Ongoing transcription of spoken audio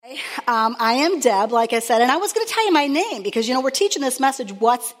I am Deb, like I said, and I was going to tell you my name because, we're teaching this message,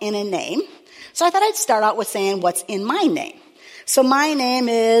 What's in a Name? So I thought I'd start out with saying what's in my name. So my name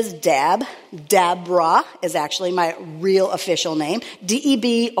is Deb. Deborah is actually my real official name.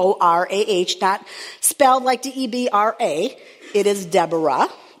 Deborah, not spelled like Debra. It is Deborah,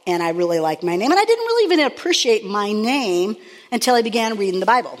 and I really like my name. And I didn't really even appreciate my name until I began reading the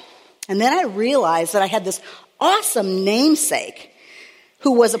Bible. And then I realized that I had this awesome namesake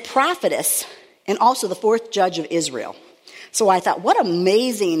who was a prophetess and also the fourth judge of Israel. So I thought, what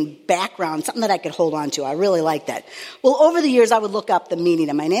amazing background, something that I could hold on to. I really like that. Well, over the years, I would look up the meaning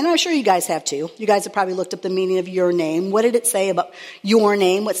of my name, and I'm sure you guys have too. You guys have probably looked up the meaning of your name. What did it say about your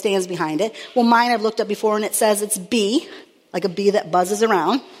name? What stands behind it? Well, mine I've looked up before, and it says it's bee, like a bee that buzzes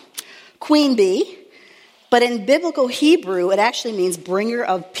around, queen bee. But in biblical Hebrew, it actually means bringer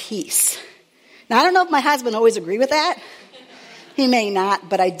of peace. Now, I don't know if my husband always agreed with that. He may not,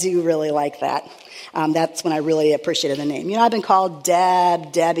 but I do really like that. That's when I really appreciated the name. I've been called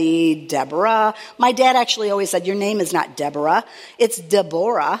Deb, Debbie, Deborah. My dad actually always said, your name is not Deborah, it's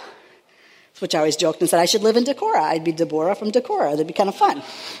Deborah, which I always joked and said I should live in Decorah. I'd be Deborah from Decorah. That'd be kind of fun.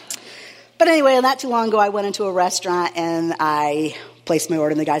 But anyway, not too long ago, I went into a restaurant and I placed my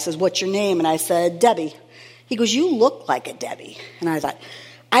order, and the guy says, what's your name? And I said, Debbie. He goes, you look like a Debbie. And I thought,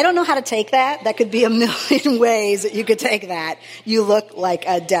 I don't know how to take that. That could be a million ways that you could take that. You look like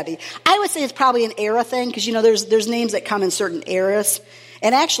a Debbie. I would say it's probably an era thing because, there's names that come in certain eras.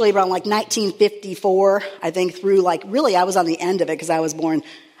 And actually around like 1954, I think through really I was on the end of it because I was born,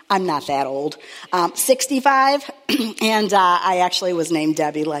 I'm not that old, 65. And I actually was named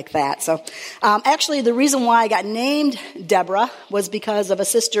Debbie like that. So actually the reason why I got named Deborah was because of a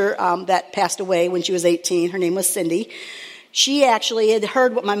sister that passed away when she was 18. Her name was Cindy. She actually had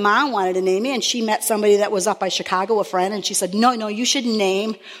heard what my mom wanted to name me, and she met somebody that was up by Chicago, a friend, and she said, no, you should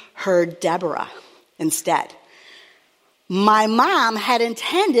name her Deborah instead. My mom had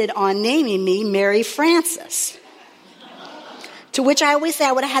intended on naming me Mary Frances, to which I always say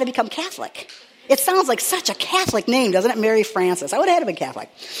I would have had to become Catholic. It sounds like such a Catholic name, doesn't it? Mary Frances. I would have had to be Catholic.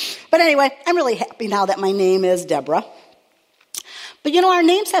 But anyway, I'm really happy now that my name is Deborah. But our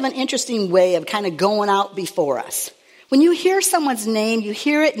names have an interesting way of kind of going out before us. When you hear someone's name, you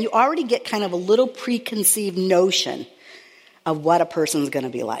hear it and you already get kind of a little preconceived notion of what a person's going to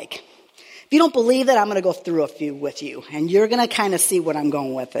be like. If you don't believe that, I'm going to go through a few with you, and you're going to kind of see what I'm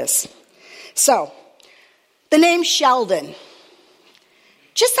going with this. So, the name Sheldon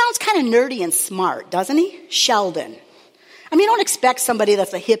just sounds kind of nerdy and smart, doesn't he? Sheldon. I mean, you don't expect somebody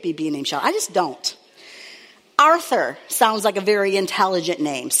that's a hippie being named Sheldon. I just don't. Arthur sounds like a very intelligent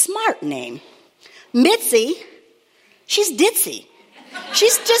name, smart name. Mitzi, she's ditzy.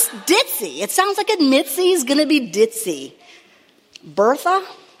 She's just ditzy. It sounds like a Mitzi's going to be ditzy. Bertha,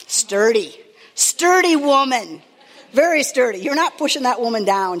 sturdy. Sturdy woman. Very sturdy. You're not pushing that woman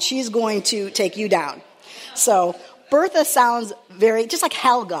down. She's going to take you down. So Bertha sounds just like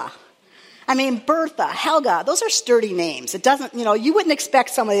Helga. I mean, Bertha, Helga, those are sturdy names. It doesn't, you wouldn't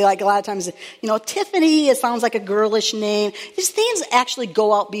expect somebody like a lot of times, Tiffany, it sounds like a girlish name. These names actually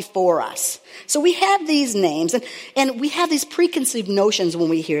go out before us. So we have these names, and we have these preconceived notions when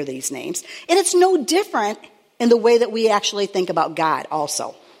we hear these names. And it's no different in the way that we actually think about God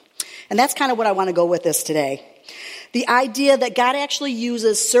also. And that's kind of what I want to go with this today. The idea that God actually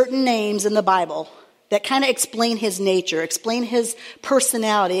uses certain names in the Bible that kind of explain his nature, explain his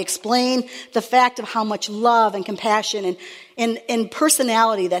personality, explain the fact of how much love and compassion and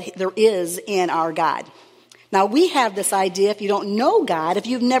personality that there is in our God. Now, we have this idea, if you don't know God, if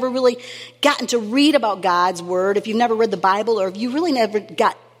you've never really gotten to read about God's word, if you've never read the Bible, or if you really never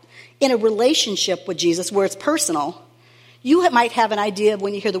got in a relationship with Jesus where it's personal, you might have an idea of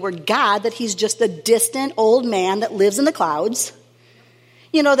when you hear the word God that he's just a distant old man that lives in the clouds.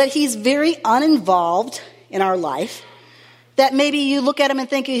 That he's very uninvolved in our life. That maybe you look at him and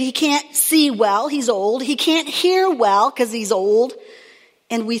think he can't see well, he's old. He can't hear well because he's old.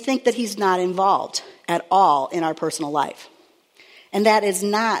 And we think that he's not involved at all in our personal life. And that is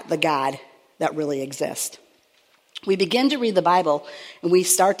not the God that really exists. We begin to read the Bible and we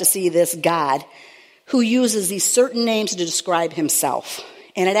start to see this God who uses these certain names to describe himself.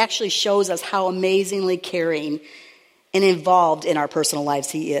 And it actually shows us how amazingly caring and involved in our personal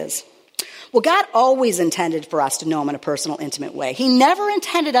lives he is. Well, God always intended for us to know him in a personal, intimate way. He never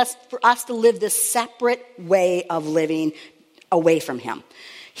intended for us to live this separate way of living away from him.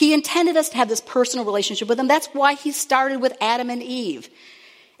 He intended us to have this personal relationship with him. That's why he started with Adam and Eve.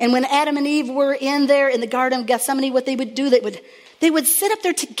 And when Adam and Eve were in there in the Garden of Gethsemane, what they would do, they would sit up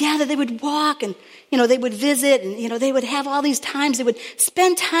there together. They would walk and, they would visit and, they would have all these times. They would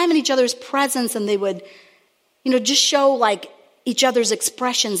spend time in each other's presence and they would, just show like each other's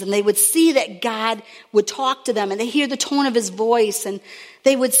expressions, and they would see that God would talk to them, and they hear the tone of his voice, and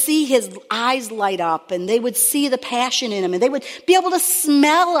they would see his eyes light up, and they would see the passion in him, and they would be able to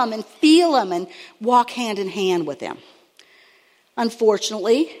smell him and feel him and walk hand in hand with him.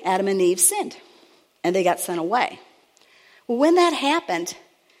 Unfortunately, Adam and Eve sinned, and they got sent away. Well, when that happened,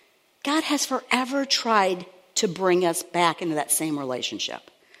 God has forever tried to bring us back into that same relationship.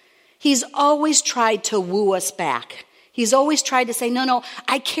 He's always tried to woo us back. He's always tried to say, no,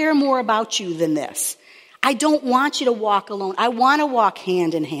 I care more about you than this. I don't want you to walk alone. I want to walk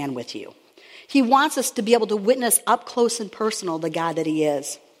hand in hand with you. He wants us to be able to witness up close and personal the God that he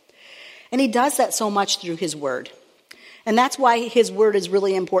is. And he does that so much through his word. And that's why his word is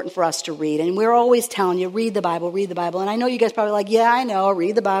really important for us to read. And we're always telling you, read the Bible, read the Bible. And I know you guys probably like, yeah, I know,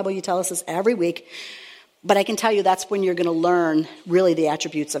 read the Bible. You tell us this every week. But I can tell you that's when you're going to learn really the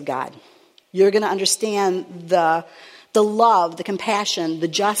attributes of God. You're going to understand the love, the compassion, the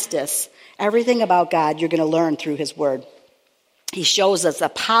justice, everything about God you're going to learn through his word. He shows us the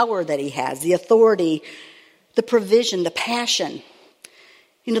power that he has, the authority, the provision, the passion.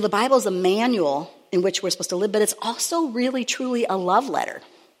 The Bible is a manual in which we're supposed to live, but it's also really, truly a love letter.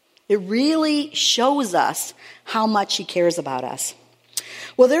 It really shows us how much he cares about us.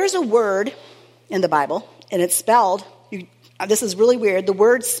 Well, there's a word in the Bible, and it's spelled, this is really weird. The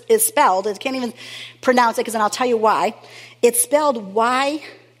word is spelled, I can't even pronounce it, because then I'll tell you why. It's spelled YHVH.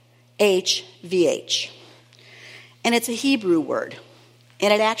 And it's a Hebrew word.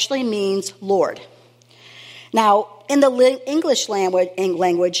 And it actually means Lord. Now, in the English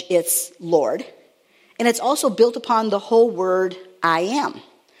language, it's Lord. And it's also built upon the whole word I am.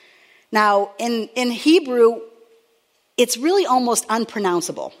 Now, in Hebrew, it's really almost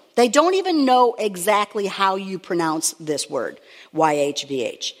unpronounceable. They don't even know exactly how you pronounce this word,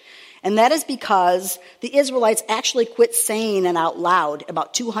 YHVH. And that is because the Israelites actually quit saying it out loud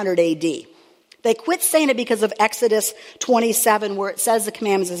about 200 AD. They quit saying it because of Exodus 27, where it says the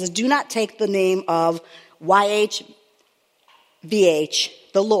commandments, it says, do not take the name of YHVH,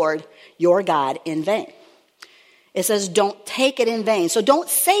 the Lord, your God, in vain. It says don't take it in vain. So don't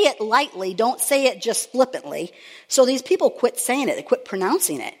say it lightly. Don't say it just flippantly. So these people quit saying it. They quit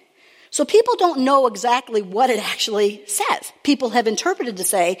pronouncing it. So people don't know exactly what it actually says. People have interpreted to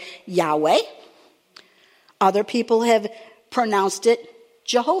say Yahweh. Other people have pronounced it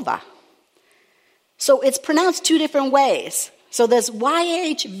Jehovah. So it's pronounced two different ways. So this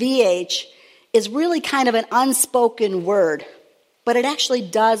YHVH is really kind of an unspoken word, but it actually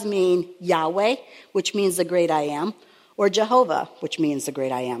does mean Yahweh, which means the great I am, or Jehovah, which means the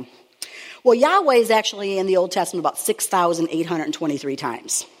great I am. Well, Yahweh is actually in the Old Testament about 6,823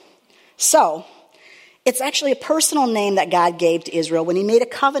 times. So it's actually a personal name that God gave to Israel when he made a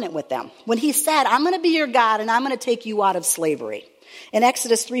covenant with them. When he said, I'm going to be your God and I'm going to take you out of slavery. In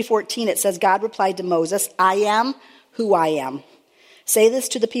Exodus 3:14, it says, God replied to Moses, I am who I am. Say this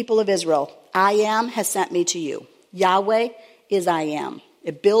to the people of Israel, I am has sent me to you. Yahweh is I am.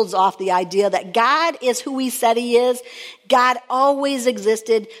 It builds off the idea that God is who he said he is. God always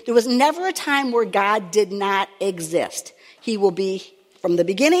existed. There was never a time where God did not exist. He will be from the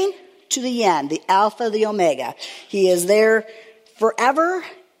beginning to the end, the Alpha, the Omega. He is there forever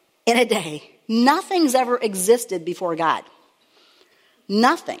in a day. Nothing's ever existed before God.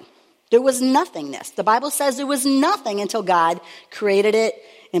 Nothing. There was nothingness. The Bible says there was nothing until God created it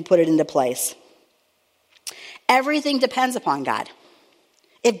and put it into place. Everything depends upon God.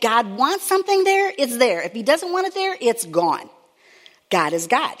 If God wants something there, it's there. If he doesn't want it there, it's gone. God is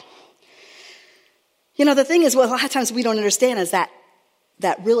God. You know, the thing is, what a lot of times we don't understand is that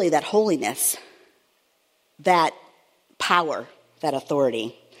really that holiness, that power, that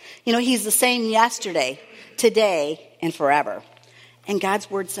authority. You know, he's the same yesterday, today, and forever. And God's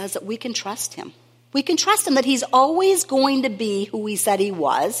word says that we can trust him. We can trust him that he's always going to be who he said he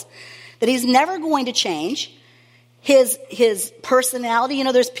was, that he's never going to change. His personality, you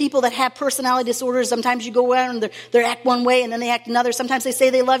know, there's people that have personality disorders. Sometimes you go around and they act one way and then they act another. Sometimes they say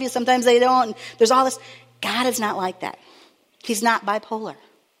they love you, sometimes they don't. And there's all this. God is not like that. He's not bipolar.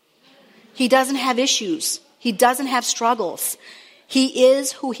 He doesn't have issues. He doesn't have struggles. He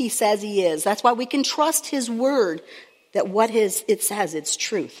is who he says he is. That's why we can trust his word, that what it says, it's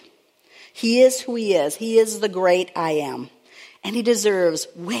truth. He is who he is. He is the great I am. And he deserves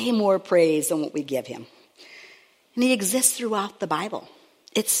way more praise than what we give him. And he exists throughout the Bible.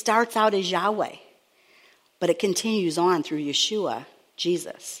 It starts out as Yahweh, but it continues on through Yeshua,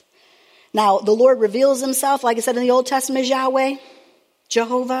 Jesus. Now, the Lord reveals himself, like I said in the Old Testament, as Yahweh,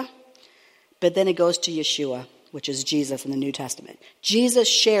 Jehovah. But then it goes to Yeshua, which is Jesus in the New Testament. Jesus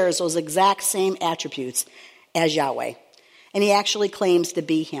shares those exact same attributes as Yahweh. And he actually claims to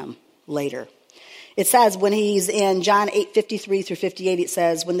be him later. It says when he's in John 8:53 through 58, it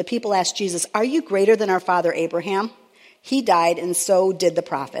says, when the people asked Jesus, "Are you greater than our father Abraham? He died, and so did the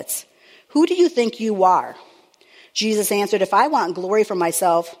prophets. Who do you think you are?" Jesus answered, "If I want glory for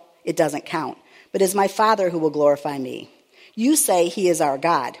myself, it doesn't count. But it is my Father who will glorify me. You say he is our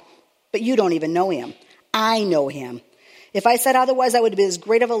God, but you don't even know him. I know him. If I said otherwise, I would be as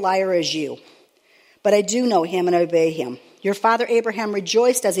great of a liar as you. But I do know him and obey him. Your father Abraham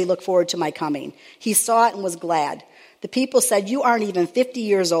rejoiced as he looked forward to my coming. He saw it and was glad. The people said, 'You aren't even 50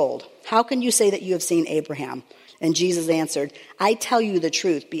 years old. How can you say that you have seen Abraham?' And Jesus answered, 'I tell you the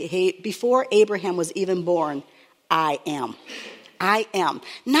truth. Before Abraham was even born, I am.'" I am.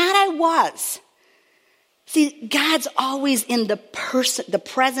 Not I was. See, God's always in the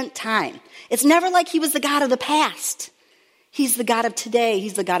present time. It's never like he was the God of the past. He's the God of today.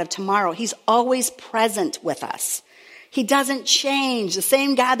 He's the God of tomorrow. He's always present with us. He doesn't change. The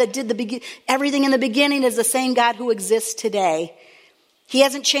same God that did everything in the beginning is the same God who exists today. He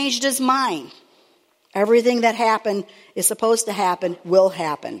hasn't changed his mind. Everything that happened is supposed to happen will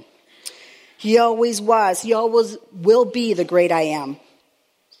happen. He always was. He always will be the great I am.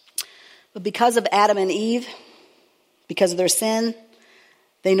 But because of Adam and Eve, because of their sin,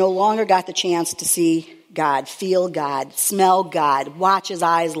 they no longer got the chance to see God, feel God, smell God, watch his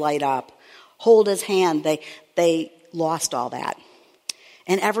eyes light up, hold his hand. They lost all that.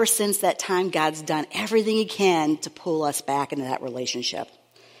 And ever since that time, God's done everything he can to pull us back into that relationship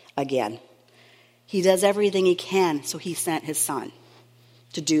again. He does everything he can, so he sent his son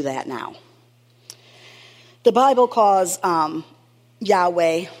to do that now. The Bible calls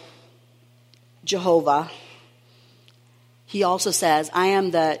Yahweh Jehovah. He also says, "I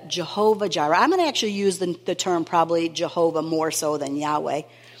am the Jehovah Jireh." I'm going to actually use the term probably Jehovah more so than Yahweh.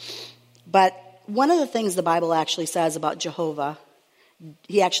 But one of the things the Bible actually says about Jehovah,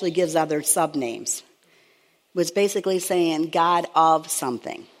 he actually gives other sub-names. Was basically saying God of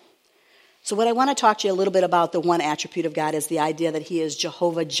something. So what I want to talk to you a little bit about the one attribute of God is the idea that he is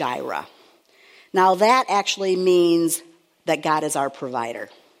Jehovah Jireh. Now that actually means that God is our provider.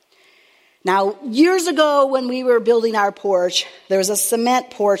 Now, years ago when we were building our porch, there was a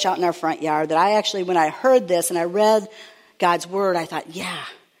cement porch out in our front yard that I actually, when I heard this and I read God's word, I thought, yeah,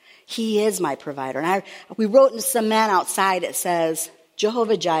 he is my provider. And we wrote in cement outside, it says,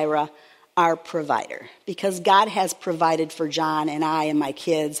 Jehovah Jireh, our provider. Because God has provided for John and I and my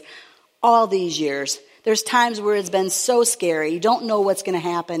kids all these years. There's times where it's been so scary, you don't know what's going to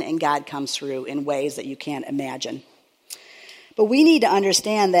happen, and God comes through in ways that you can't imagine. But we need to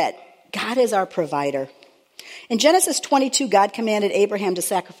understand that God is our provider. In Genesis 22, God commanded Abraham to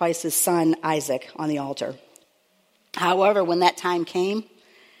sacrifice his son Isaac on the altar. However, when that time came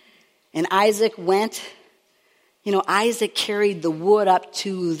and Isaac went, Isaac carried the wood up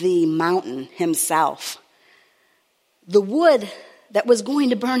to the mountain himself. The wood that was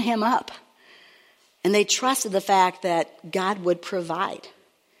going to burn him up. And they trusted the fact that God would provide.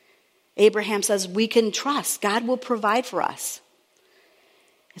 Abraham says, we can trust. God will provide for us.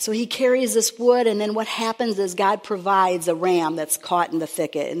 And so he carries this wood, and then what happens is God provides a ram that's caught in the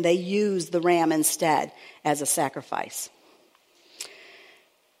thicket, and they use the ram instead as a sacrifice.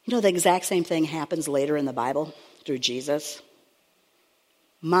 The exact same thing happens later in the Bible through Jesus.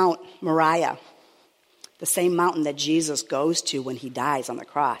 Mount Moriah, the same mountain that Jesus goes to when he dies on the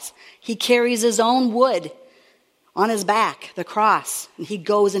cross. He carries his own wood on his back, the cross, and he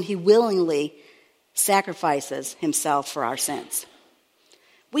goes and he willingly sacrifices himself for our sins.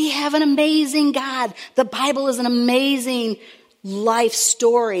 We have an amazing God. The Bible is an amazing life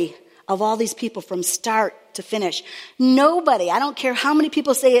story of all these people from start to finish. Nobody, I don't care how many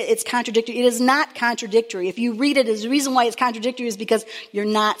people say it's contradictory, it is not contradictory. If you read it, the reason why it's contradictory is because you're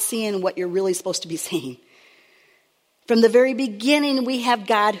not seeing what you're really supposed to be seeing. From the very beginning, we have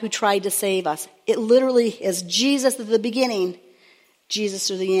God who tried to save us. It literally is Jesus at the beginning, Jesus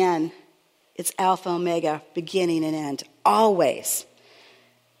to the end. It's Alpha, Omega, beginning and end. Always,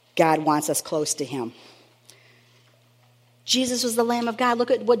 God wants us close to him. Jesus was the Lamb of God.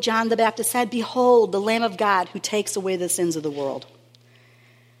 Look at what John the Baptist said. Behold, the Lamb of God who takes away the sins of the world.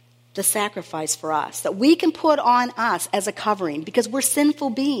 The sacrifice for us that we can put on us as a covering because we're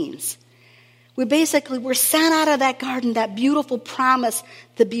sinful beings. We're sent out of that garden, that beautiful promise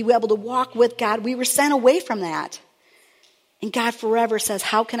to be able to walk with God. We were sent away from that. And God forever says,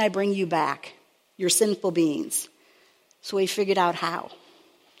 how can I bring you back? You're sinful beings. So we figured out how.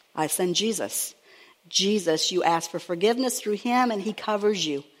 I send Jesus. Jesus, you ask for forgiveness through him, and he covers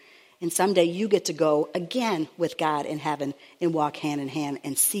you. And someday you get to go again with God in heaven and walk hand in hand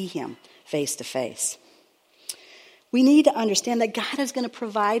and see him face to face. We need to understand that God is going to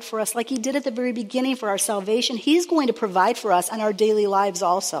provide for us like he did at the very beginning for our salvation. He's going to provide for us in our daily lives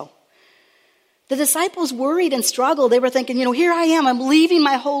also. The disciples worried and struggled. They were thinking, here I am. I'm leaving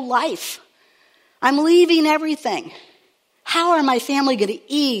my whole life. I'm leaving everything. How are my family going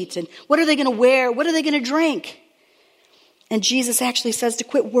to eat? And what are they going to wear? What are they going to drink? And Jesus actually says to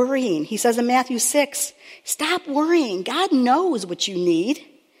quit worrying. He says in Matthew 6, stop worrying. God knows what you need.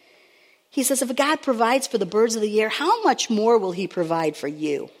 He says, if God provides for the birds of the air, how much more will he provide for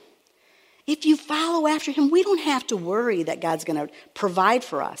you? If you follow after him, we don't have to worry that God's going to provide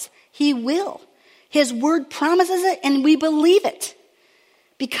for us. He will. His word promises it, and we believe it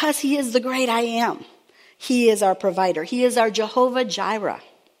because he is the great I am. He is our provider. He is our Jehovah Jireh.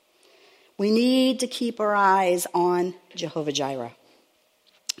 We need to keep our eyes on Jehovah Jireh,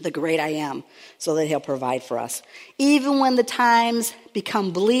 the great I am, so that he'll provide for us. Even when the times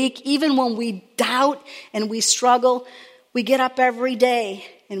become bleak, even when we doubt and we struggle, we get up every day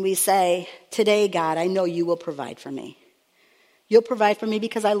and we say, today, God, I know you will provide for me. You'll provide for me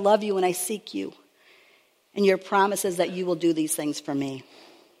because I love you and I seek you. And your promise is that you will do these things for me.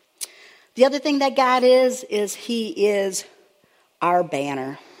 The other thing that God is he is our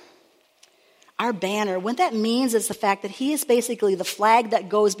banner. Our banner, what that means is the fact that he is basically the flag that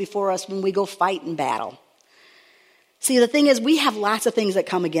goes before us when we go fight in battle. See, the thing is, we have lots of things that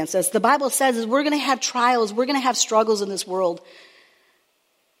come against us. The Bible says is we're going to have trials, we're going to have struggles in this world.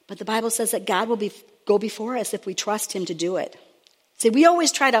 But the Bible says that God will go before us if we trust him to do it. See, we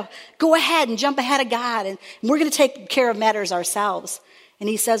always try to go ahead and jump ahead of God, and we're going to take care of matters ourselves. And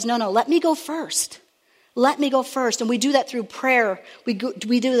he says, no, let me go first. Let me go first. And we do that through prayer. We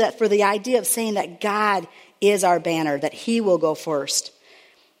do that for the idea of saying that God is our banner, that he will go first.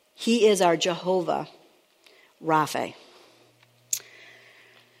 He is our Jehovah Rapha.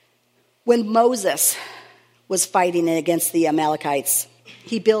 When Moses was fighting against the Amalekites,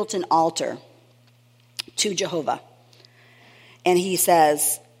 he built an altar to Jehovah. And he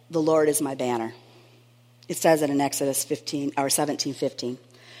says, the Lord is my banner. It says it in Exodus 17:15.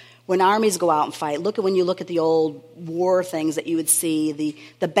 When armies go out and fight, when you look at the old war things that you would see,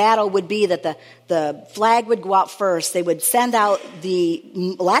 the battle would be that the flag would go out first. They would send out a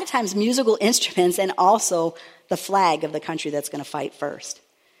lot of times musical instruments and also the flag of the country that's going to fight first.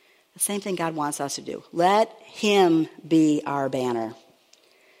 The same thing God wants us to do. Let him be our banner.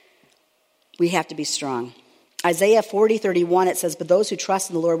 We have to be strong. Isaiah 40:31, it says, but those who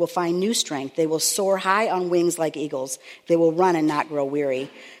trust in the Lord will find new strength. They will soar high on wings like eagles. They will run and not grow weary.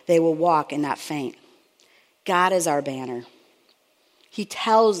 They will walk and not faint. God is our banner. He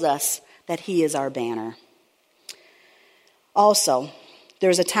tells us that he is our banner. Also,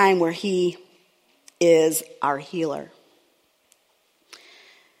 there's a time where he is our healer.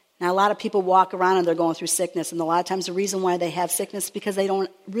 Now, a lot of people walk around and they're going through sickness, and a lot of times the reason why they have sickness is because they don't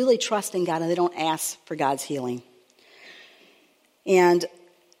really trust in God and they don't ask for God's healing. And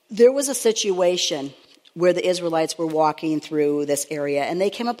there was a situation where the Israelites were walking through this area, and they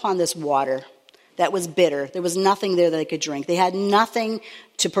came upon this water that was bitter. There was nothing there that they could drink. They had nothing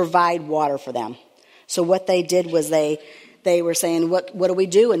to provide water for them. So what they did was they were saying, what do we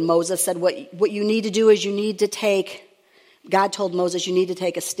do? And Moses said, what you need to do is God told Moses, you need to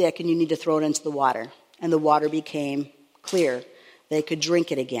take a stick and you need to throw it into the water. And the water became clear. They could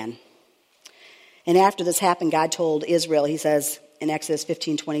drink it again. And after this happened, God told Israel, he says in Exodus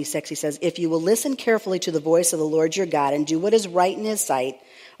 15:26, he says, if you will listen carefully to the voice of the Lord your God and do what is right in his sight,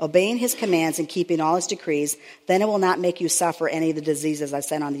 obeying his commands and keeping all his decrees, then it will not make you suffer any of the diseases I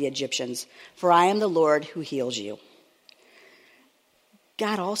sent on the Egyptians. For I am the Lord who heals you.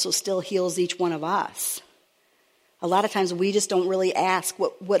 God also still heals each one of us. A lot of times we just don't really ask.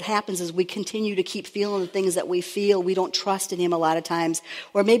 What happens is we continue to keep feeling the things that we feel. We don't trust in him a lot of times.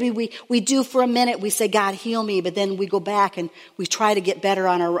 Or maybe we do for a minute. We say, God, heal me. But then we go back and we try to get better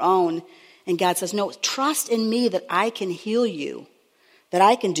on our own. And God says, no, trust in me that I can heal you. That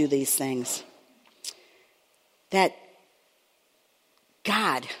I can do these things. That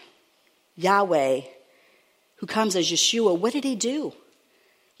God, Yahweh, who comes as Yeshua, what did he do?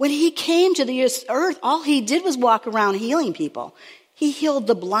 When he came to the earth, all he did was walk around healing people. He healed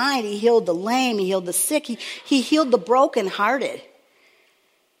the blind, he healed the lame, he healed the sick, he healed the brokenhearted.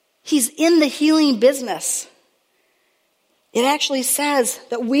 He's in the healing business. It actually says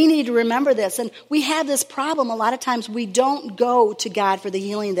that we need to remember this. And we have this problem. A lot of times we don't go to God for the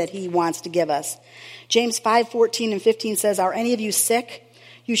healing that he wants to give us. James 5:14 and 15 says, are any of you sick?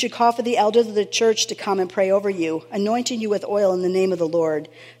 You should call for the elders of the church to come and pray over you, anointing you with oil in the name of the Lord.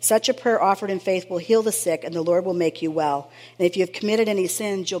 Such a prayer offered in faith will heal the sick, and the Lord will make you well. And if you have committed any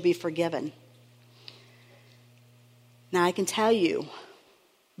sins, you'll be forgiven. Now, I can tell you,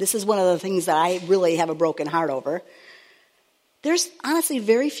 this is one of the things that I really have a broken heart over. There's honestly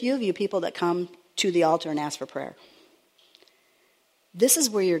very few of you people that come to the altar and ask for prayer. This is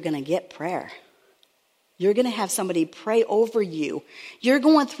where you're going to get prayer. You're going to have somebody pray over you. You're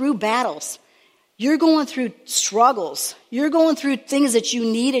going through battles. You're going through struggles. You're going through things that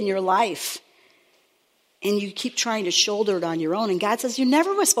you need in your life. And you keep trying to shoulder it on your own. And God says you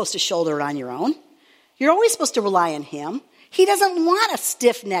never were supposed to shoulder it on your own. You're always supposed to rely on him. He doesn't want a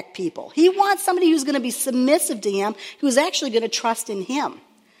stiff-necked people. He wants somebody who's going to be submissive to him, who's actually going to trust in him.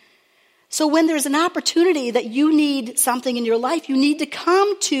 So when there's an opportunity that you need something in your life, you need to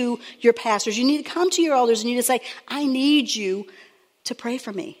come to your pastors. You need to come to your elders and you need to say, I need you to pray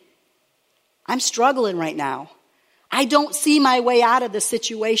for me. I'm struggling right now. I don't see my way out of this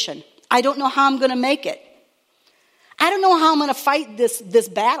situation. I don't know how I'm going to make it. I don't know how I'm going to fight this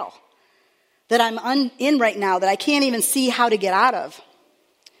battle that I'm in right now that I can't even see how to get out of.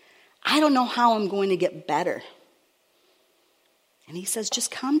 I don't know how I'm going to get better. And he says, just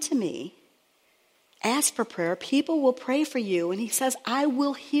come to me. Ask for prayer. People will pray for you. And he says, I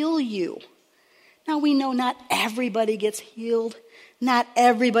will heal you. Now we know not everybody gets healed. Not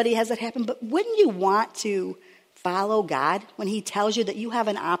everybody has it happen. But wouldn't you want to follow God when he tells you that you have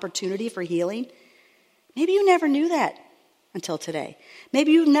an opportunity for healing? Maybe you never knew that until today.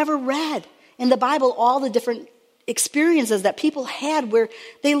 Maybe you've never read in the Bible all the different experiences that people had where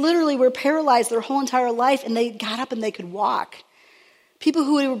they literally were paralyzed their whole entire life and they got up and they could walk. People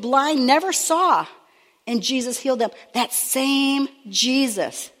who were blind never saw, and Jesus healed them. That same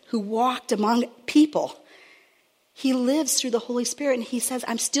Jesus who walked among people, he lives through the Holy Spirit, and he says,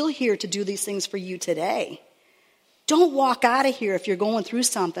 I'm still here to do these things for you today. Don't walk out of here if you're going through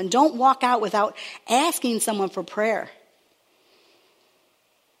something. Don't walk out without asking someone for prayer.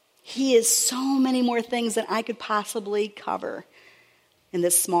 He is so many more things than I could possibly cover in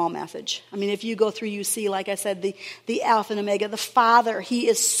this small message. I mean, if you go through, you see, like I said, the Alpha and Omega, the Father. He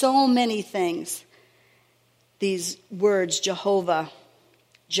is so many things. These words, Jehovah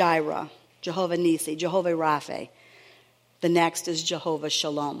Jireh, Jehovah Nisi, Jehovah Rapha. The next is Jehovah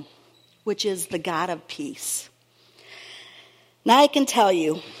Shalom, which is the God of peace. Now I can tell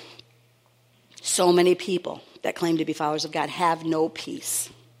you, so many people that claim to be followers of God have no peace.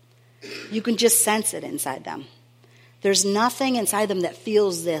 You can just sense it inside them. There's nothing inside them that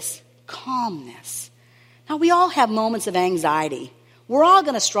feels this calmness. Now, we all have moments of anxiety. We're all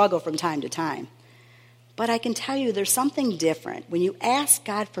going to struggle from time to time. But I can tell you there's something different. When you ask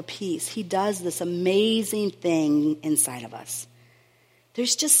God for peace, he does this amazing thing inside of us.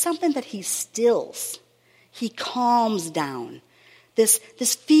 There's just something that he stills. He calms down. This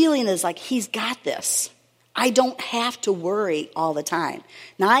feeling is like he's got this. I don't have to worry all the time.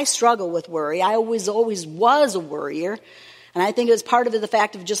 Now, I struggle with worry. I always was a worrier. And I think it was part of the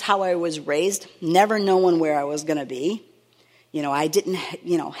fact of just how I was raised, never knowing where I was going to be. I didn't,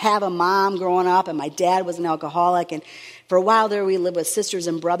 have a mom growing up, and my dad was an alcoholic. And for a while there, we lived with sisters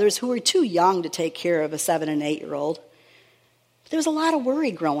and brothers who were too young to take care of a 7 and 8-year-old. There was a lot of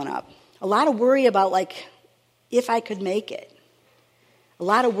worry growing up. A lot of worry about, if I could make it. A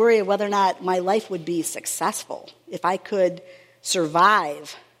lot of worry of whether or not my life would be successful, if I could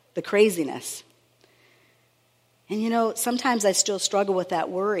survive the craziness. And sometimes I still struggle with that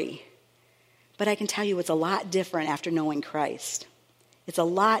worry. But I can tell you it's a lot different after knowing Christ. It's a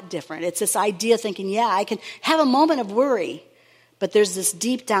lot different. It's this idea of thinking, I can have a moment of worry, but there's this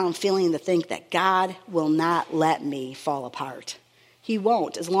deep down feeling to think that God will not let me fall apart. He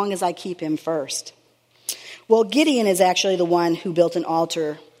won't, as long as I keep him first. Well, Gideon is actually the one who built an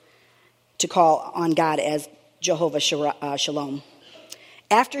altar to call on God as Jehovah Shalom.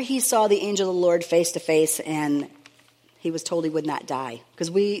 After he saw the angel of the Lord face to face, and he was told he would not die.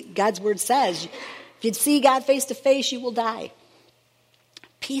 Because God's word says, if you'd see God face to face, you will die.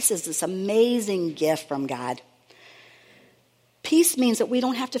 Peace is this amazing gift from God. Peace means that we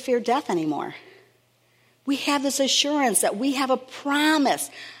don't have to fear death anymore. We have this assurance that we have a promise,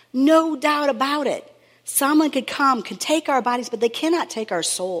 no doubt about it. Someone could take our bodies, but they cannot take our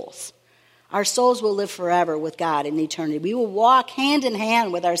souls. Our souls will live forever with God in eternity. We will walk hand in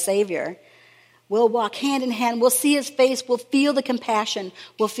hand with our Savior. We'll walk hand in hand. We'll see his face. We'll feel the compassion.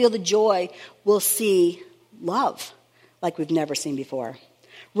 We'll feel the joy. We'll see love like we've never seen before.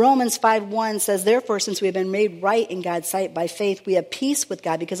 Romans 5:1 says, therefore, since we have been made right in God's sight by faith, we have peace with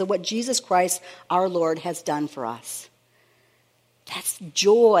God because of what Jesus Christ, our Lord, has done for us. That's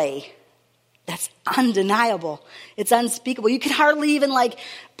joy. That's undeniable. It's unspeakable. You can hardly even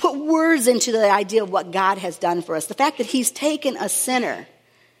put words into the idea of what God has done for us. The fact that he's taken a sinner,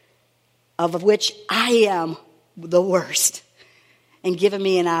 of which I am the worst, and given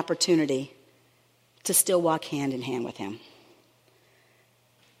me an opportunity to still walk hand in hand with him.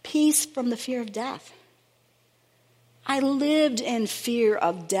 Peace from the fear of death. I lived in fear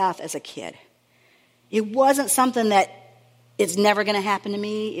of death as a kid. It wasn't something that it's never going to happen to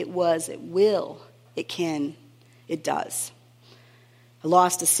me. It was, it will, it can, it does. I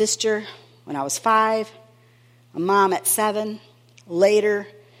lost a sister when I was 5, a mom at 7. Later,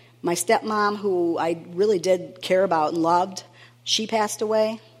 my stepmom, who I really did care about and loved, she passed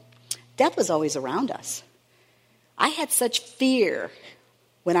away. Death was always around us. I had such fear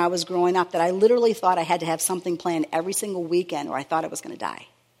when I was growing up that I literally thought I had to have something planned every single weekend or I thought I was going to die.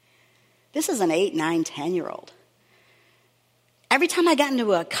 This is an 8, 9, 10-year-old. Every time I got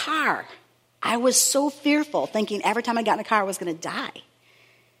into a car, I was so fearful, thinking every time I got in a car I was going to die.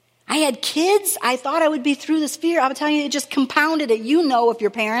 I had kids. I thought I would be through this fear. I'm telling you, it just compounded it. You know, if your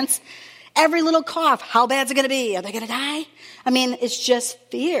parents, every little cough, how bad is it going to be? Are they going to die? I mean, it's just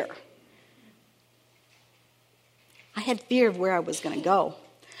fear. I had fear of where I was going to go.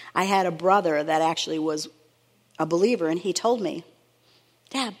 I had a brother that actually was a believer, and he told me,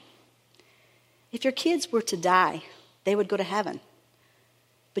 Dad, if your kids were to die, they would go to heaven.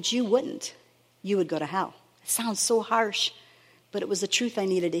 But you wouldn't. You would go to hell. It sounds so harsh, but it was the truth I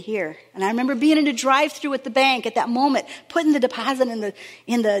needed to hear. And I remember being in a drive-thru at the bank at that moment, putting the deposit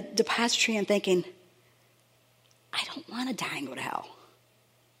in the depository and thinking, I don't want to die and go to hell.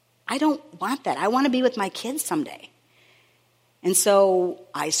 I don't want that. I want to be with my kids someday. And so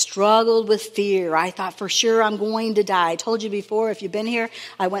I struggled with fear. I thought for sure I'm going to die. I told you before, if you've been here,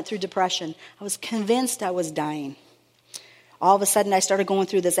 I went through depression. I was convinced I was dying. All of a sudden, I started going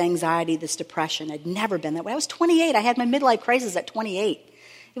through this anxiety, this depression. I'd never been that way. I was 28. I had my midlife crisis at 28.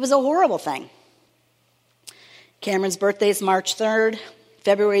 It was a horrible thing. Cameron's birthday is March 3rd,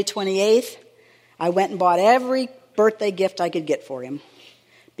 February 28th. I went and bought every birthday gift I could get for him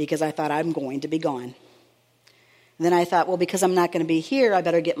because I thought I'm going to be gone. And then I thought, well, because I'm not going to be here, I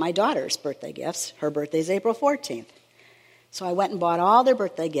better get my daughter's birthday gifts. Her birthday is April 14th. So I went and bought all their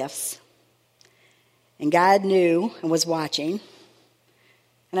birthday gifts. And God knew and was watching.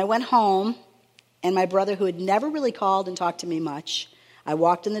 And I went home, and my brother, who had never really called and talked to me much, I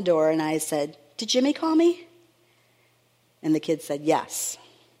walked in the door and I said, did Jimmy call me? And the kid said, yes.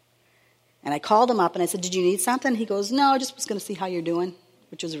 And I called him up and I said, did you need something? He goes, no, I just was going to see how you're doing,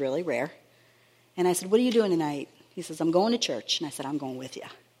 which was really rare. And I said, what are you doing tonight? He says, I'm going to church. And I said, I'm going with you.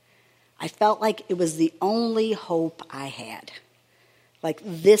 I felt like it was the only hope I had. Like,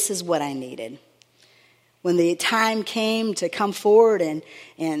 this is what I needed. When the time came to come forward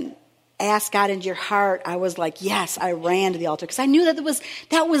and ask God into your heart, I was like, yes, I ran to the altar because I knew that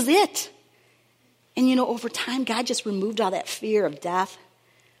was it. And over time, God just removed all that fear of death.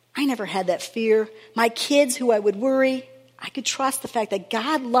 I never had that fear. My kids, who I would worry, I could trust the fact that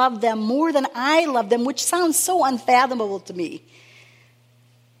God loved them more than I loved them, which sounds so unfathomable to me.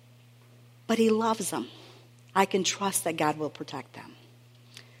 But he loves them. I can trust that God will protect them.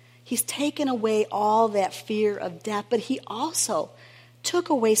 He's taken away all that fear of death, but he also took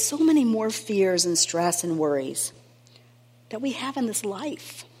away so many more fears and stress and worries that we have in this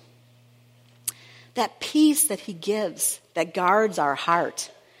life. That peace that he gives, that guards our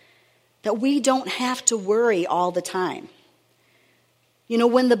heart, that we don't have to worry all the time.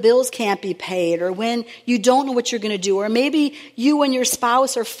 When the bills can't be paid, or when you don't know what you're going to do, or maybe you and your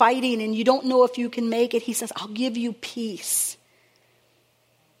spouse are fighting and you don't know if you can make it, he says, I'll give you peace.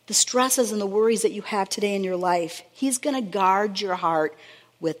 The stresses and the worries that you have today in your life, he's going to guard your heart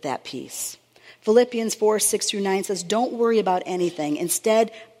with that peace. Philippians 4:6-9 says, don't worry about anything.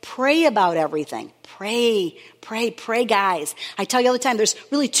 Instead, pray about everything. Pray, guys. I tell you all the time, there's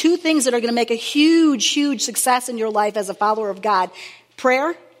really 2 things that are going to make a huge, huge success in your life as a follower of God.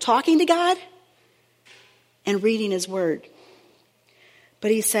 Prayer, talking to God, and reading his word. But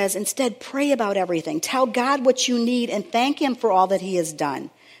he says, instead, pray about everything. Tell God what you need and thank him for all that he has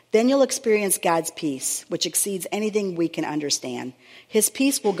done. Then you'll experience God's peace, which exceeds anything we can understand. His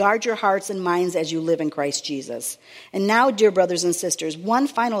peace will guard your hearts and minds as you live in Christ Jesus. And now, dear brothers and sisters, one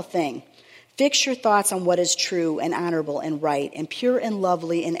final thing. Fix your thoughts on what is true and honorable and right and pure and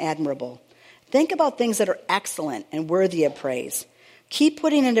lovely and admirable. Think about things that are excellent and worthy of praise. Keep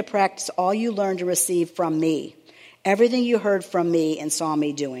putting into practice all you learned to receive from me, everything you heard from me and saw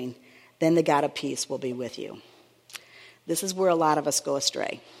me doing. Then the God of peace will be with you. This is where a lot of us go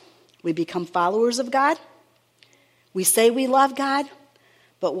astray. We become followers of God. We say we love God,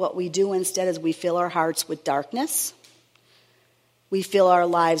 but what we do instead is we fill our hearts with darkness. We fill our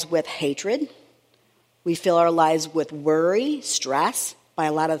lives with hatred. We fill our lives with worry, stress, by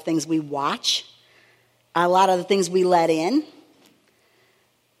a lot of the things we watch, a lot of the things we let in.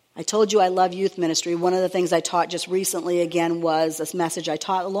 I told you I love youth ministry. One of the things I taught just recently again was this message I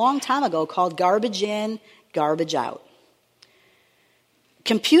taught a long time ago called garbage in, garbage out.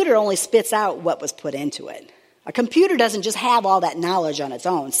 Computer only spits out what was put into it. A computer doesn't just have all that knowledge on its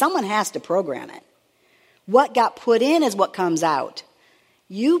own. Someone has to program it. What got put in is what comes out.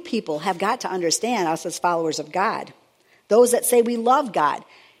 You people have got to understand, us as followers of God, those that say we love God,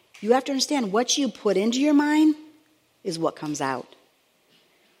 you have to understand what you put into your mind is what comes out.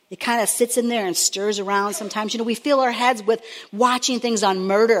 It kind of sits in there and stirs around sometimes. We fill our heads with watching things on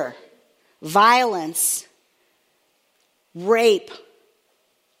murder, violence, rape,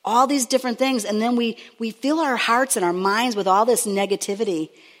 all these different things. And then we fill our hearts and our minds with all this negativity.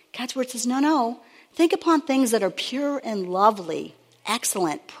 God's word says, no. Think upon things that are pure and lovely,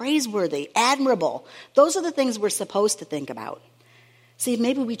 excellent, praiseworthy, admirable. Those are the things we're supposed to think about. See, if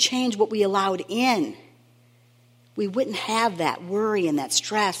maybe we change what we allowed in, we wouldn't have that worry and that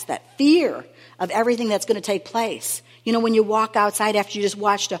stress, that fear of everything that's going to take place. When you walk outside after you just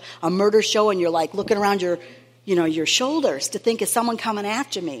watched a murder show and you're like looking around your shoulders to think, is someone coming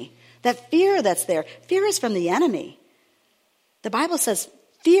after me? That fear that's there. Fear is from the enemy. The Bible says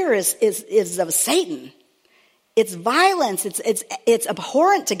fear is of Satan. It's violence. It's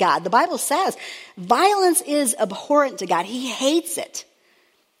abhorrent to God. The Bible says violence is abhorrent to God. He hates it.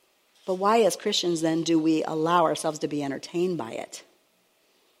 But why as Christians then do we allow ourselves to be entertained by it?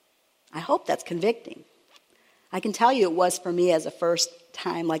 I hope that's convicting. I can tell you it was for me as a first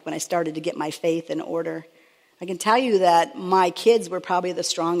time, like when I started to get my faith in order. I can tell you that my kids were probably the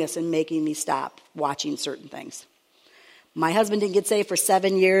strongest in making me stop watching certain things. My husband didn't get saved for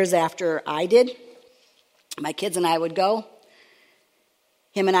 7 years after I did. My kids and I would go.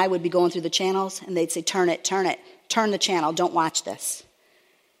 Him and I would be going through the channels, and they'd say, turn it, turn the channel, don't watch this.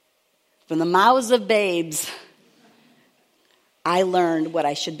 From the mouths of babes, I learned what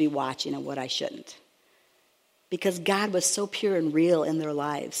I should be watching and what I shouldn't. Because God was so pure and real in their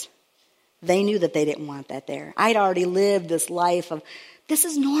lives. They knew that they didn't want that there. I'd already lived this life of, this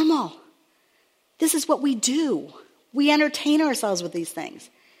is normal. This is what we do. We entertain ourselves with these things.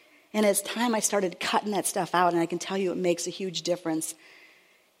 And as time, I started cutting that stuff out, and I can tell you it makes a huge difference.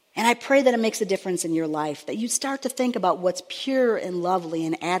 And I pray that it makes a difference in your life, that you start to think about what's pure and lovely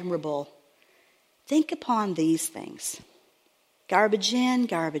and admirable. Think upon these things. Garbage in,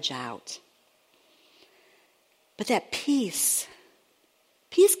 garbage out. But that peace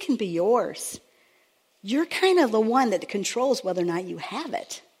can be yours. You're kind of the one that controls whether or not you have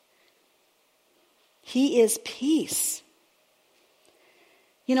it. He is peace.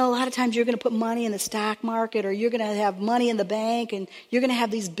 A lot of times you're going to put money in the stock market, or you're going to have money in the bank, and you're going to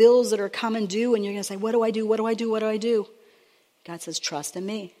have these bills that are coming due, and you're going to say, what do I do? What do I do? What do I do? God says, trust in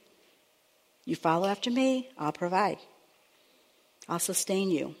me. You follow after me, I'll provide. I'll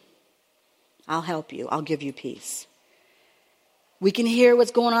sustain you. I'll help you. I'll give you peace. We can hear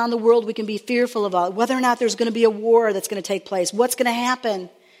what's going on in the world. We can be fearful about whether or not there's going to be a war that's going to take place. What's going to happen?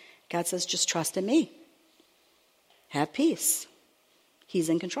 God says, just trust in me. Have peace. He's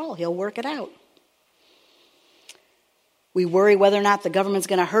in control. He'll work it out. We worry whether or not the government's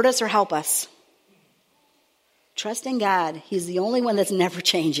going to hurt us or help us. Trust in God. He's the only one that's never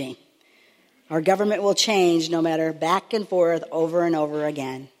changing. Our government will change no matter back and forth over and over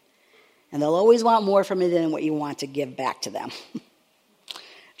again. And they'll always want more from you than what you want to give back to them.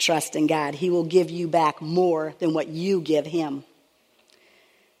 Trust in God. He will give you back more than what you give him.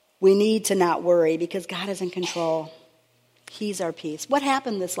 We need to not worry because God is in control. He's our peace. What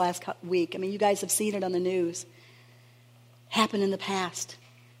happened this last week? You guys have seen it on the news. Happened in the past.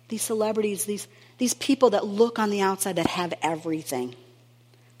 These celebrities, these people that look on the outside that have everything.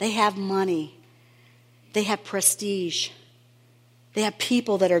 They have money. They have prestige. They have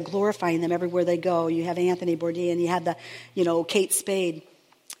people that are glorifying them everywhere they go. You have Anthony Bourdain, and you have Kate Spade.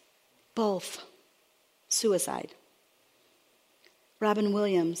 Both. Suicide. Robin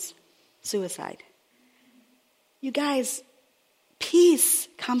Williams. Suicide. You guys, peace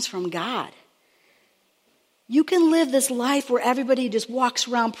comes from God. You can live this life where everybody just walks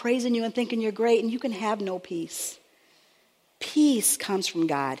around praising you and thinking you're great, and you can have no peace. Peace comes from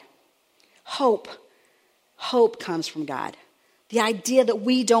God. Hope comes from God. The idea that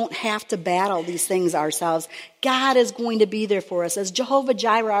we don't have to battle these things ourselves. God is going to be there for us as Jehovah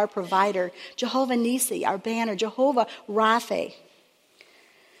Jireh, our provider, Jehovah Nisi, our banner, Jehovah Rapha.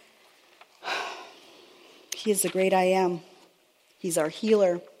 He is the great I am. He's our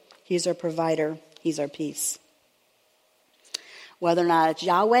healer. He's our provider. He's our peace. Whether or not it's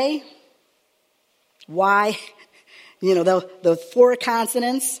Yahweh, why, the four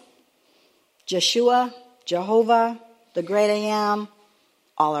consonants, Jeshua, Jehovah, the great I am,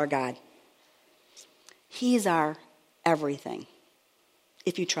 all our God. He's our everything,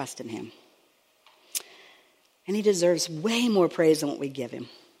 if you trust in him. And he deserves way more praise than what we give him.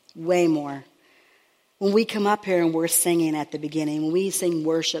 Way more. When we come up here and we're singing at the beginning, when we sing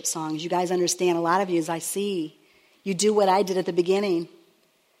worship songs, you guys understand, a lot of you, as I see, you do what I did at the beginning.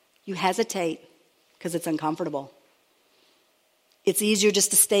 You hesitate because it's uncomfortable. It's easier just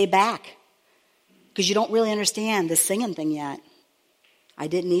to stay back because you don't really understand the singing thing yet. I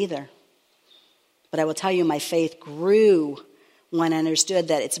didn't either. But I will tell you, my faith grew when I understood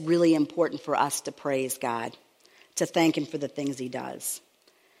that it's really important for us to praise God, to thank him for the things he does,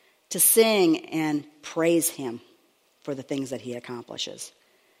 to sing and praise him for the things that he accomplishes.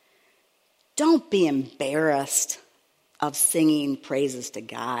 Don't be embarrassed of singing praises to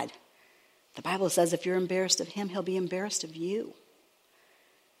God. The Bible says if you're embarrassed of him, he'll be embarrassed of you.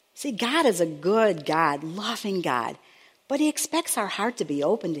 See, God is a good God, loving God, but he expects our heart to be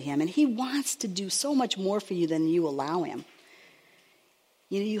open to him, and he wants to do so much more for you than you allow him.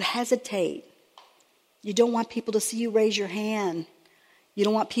 You hesitate. You don't want people to see you raise your hand. You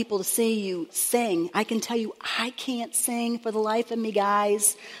don't want people to see you sing. I can tell you, I can't sing for the life of me,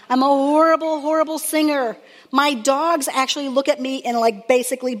 guys. I'm a horrible, horrible singer. My dogs actually look at me and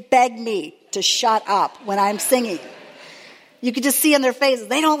basically beg me to shut up when I'm singing. You can just see in their faces,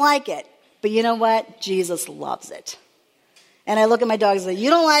 they don't like it. But you know what? Jesus loves it. And I look at my dogs and say, you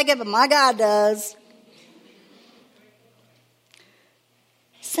don't like it, but my God does.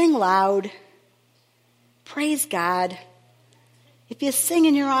 Sing loud. Praise God. If you sing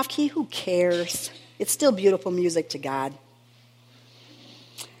and you're off key, who cares? It's still beautiful music to God.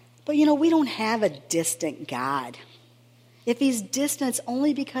 But we don't have a distant God. If he's distant, it's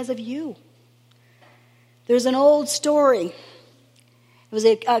only because of you. There's an old story. It was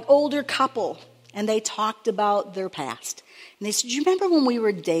an older couple, and they talked about their past. And they said, do you remember when we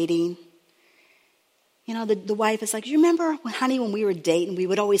were dating? The wife is like, do you remember, honey, when we were dating, we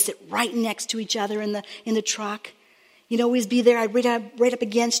would always sit right next to each other in the truck? You'd always be there. I'd right up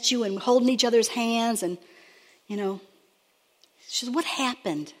against you and holding each other's hands. And, she says, what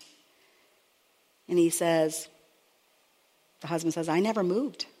happened? And he says, the husband says, I never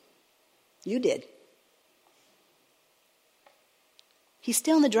moved. You did. He's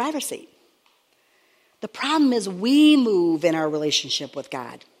still in the driver's seat. The problem is we move in our relationship with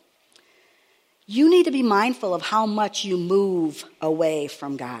God. You need to be mindful of how much you move away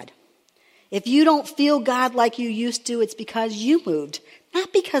from God. If you don't feel God like you used to, it's because you moved,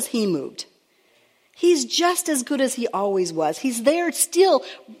 not because he moved. He's just as good as he always was. He's there still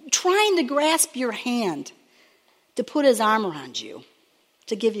trying to grasp your hand, to put his arm around you,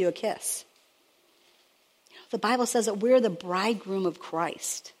 to give you a kiss. The Bible says that we're the bridegroom of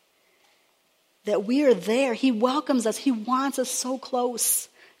Christ, that we are there. He welcomes us. He wants us so close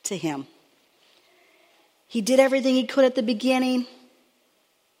to him. He did everything he could at the beginning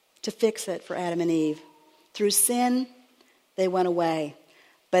to fix it for Adam and Eve. Through sin, they went away.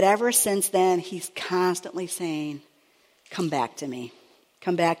 But ever since then, he's constantly saying, come back to me.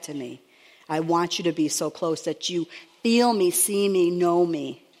 Come back to me. I want you to be so close that you feel me, see me, know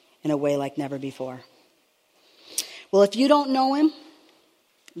me in a way like never before. Well, if you don't know him,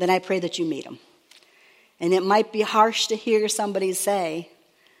 then I pray that you meet him. And it might be harsh to hear somebody say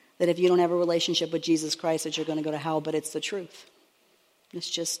that if you don't have a relationship with Jesus Christ that you're going to go to hell, but it's the truth. It's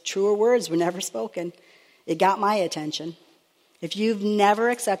just truer words were never spoken. It got my attention. If you've never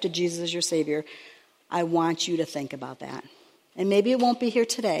accepted Jesus as your Savior, I want you to think about that. And maybe it won't be here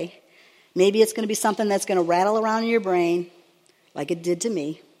today. Maybe it's going to be something that's going to rattle around in your brain like it did to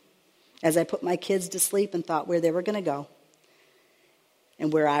me as I put my kids to sleep and thought where they were going to go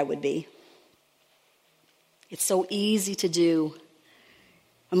and where I would be. It's so easy to do.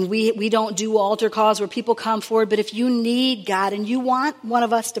 I mean, we don't do altar calls where people come forward, but if you need God and you want one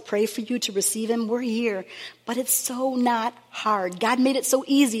of us to pray for you to receive him, we're here. But it's so not hard. God made it so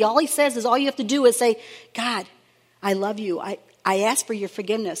easy. All he says is all you have to do is say, God, I love you. I ask for your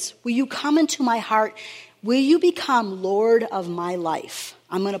forgiveness. Will you come into my heart? Will you become Lord of my life?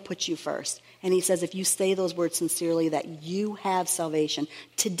 I'm going to put you first. And he says if you say those words sincerely that you have salvation,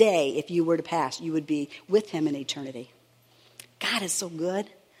 today, if you were to pass, you would be with him in eternity. God is so good.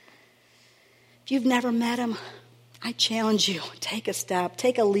 If you've never met him, I challenge you, take a step,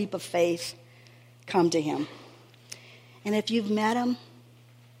 take a leap of faith, come to him. And if you've met him,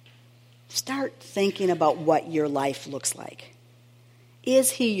 Start thinking about what your life looks like.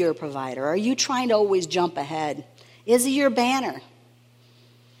 Is he your provider? Are you trying to always jump ahead? Is he your banner?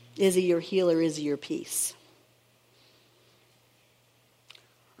 Is he your healer? Is he your peace?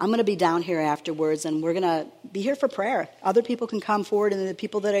 I'm going to be down here afterwards, and we're going to be here for prayer. Other people can come forward, and the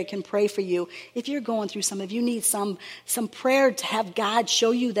people that can pray for you. If you're going through if you need some prayer to have God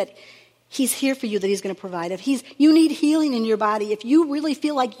show you that he's here for you, that he's going to provide. If you need healing in your body, if you really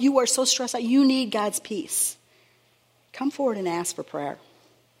feel like you are so stressed out, you need God's peace, come forward and ask for prayer.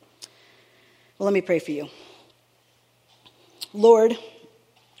 Well, let me pray for you. Lord,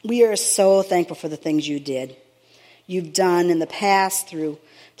 we are so thankful for the things you've done in the past through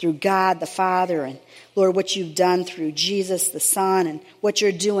God the Father, and Lord, what you've done through Jesus the Son, and what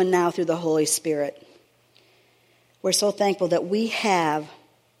you're doing now through the Holy Spirit. We're so thankful that we have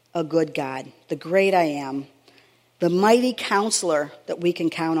a good God, the great I am, the mighty counselor that we can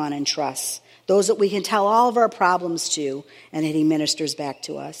count on and trust, those that we can tell all of our problems to, and that he ministers back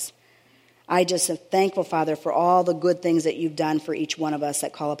to us. I just am thankful, Father, for all the good things that you've done for each one of us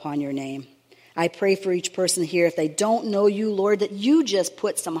that call upon your name. I pray for each person here, if they don't know you, Lord, that you just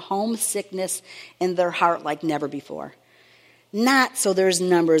put some homesickness in their heart like never before. Not so there's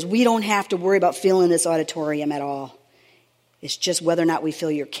numbers. We don't have to worry about filling this auditorium at all. It's just whether or not we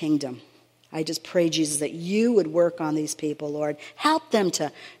feel your kingdom. I just pray, Jesus, that you would work on these people, Lord. Help them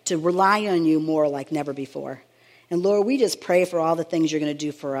to rely on you more like never before. And Lord, we just pray for all the things you're going to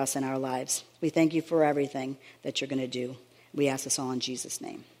do for us in our lives. We thank you for everything that you're going to do. We ask this all in Jesus'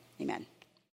 name. Amen.